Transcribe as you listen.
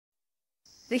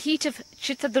The heat of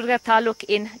Chitradurga Taluk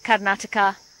in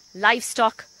Karnataka,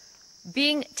 livestock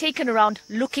being taken around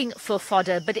looking for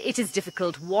fodder, but it is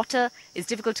difficult. Water is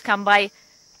difficult to come by,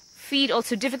 feed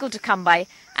also difficult to come by,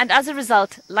 and as a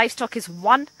result, livestock is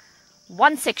one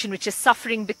section which is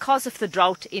suffering because of the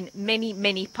drought in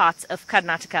many parts of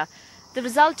Karnataka. The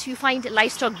result, you find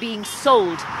livestock being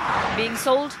sold,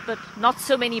 but not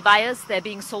so many buyers. They're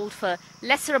being sold for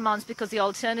lesser amounts because the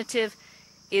alternative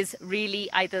is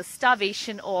really either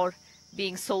starvation or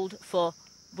being sold for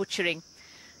butchering.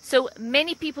 So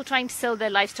many people trying to sell their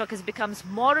livestock, it becomes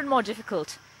more and more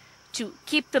difficult to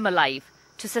keep them alive,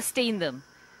 to sustain them,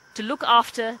 to look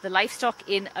after the livestock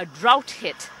in a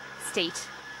drought-hit state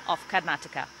of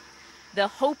Karnataka. The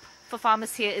hope for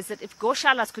farmers here is that if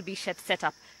goshalas could be set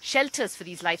up, shelters for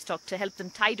these livestock to help them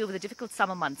tide over the difficult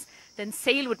summer months, then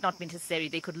sale would not be necessary.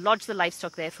 They could lodge the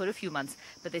livestock there for a few months,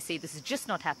 but they say this is just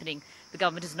not happening. The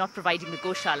government is not providing the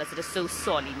goshalas that are so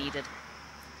sorely needed.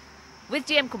 With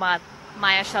DM Kumar,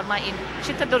 Maya Sharma in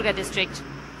Chitradurga district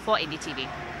for NDTV.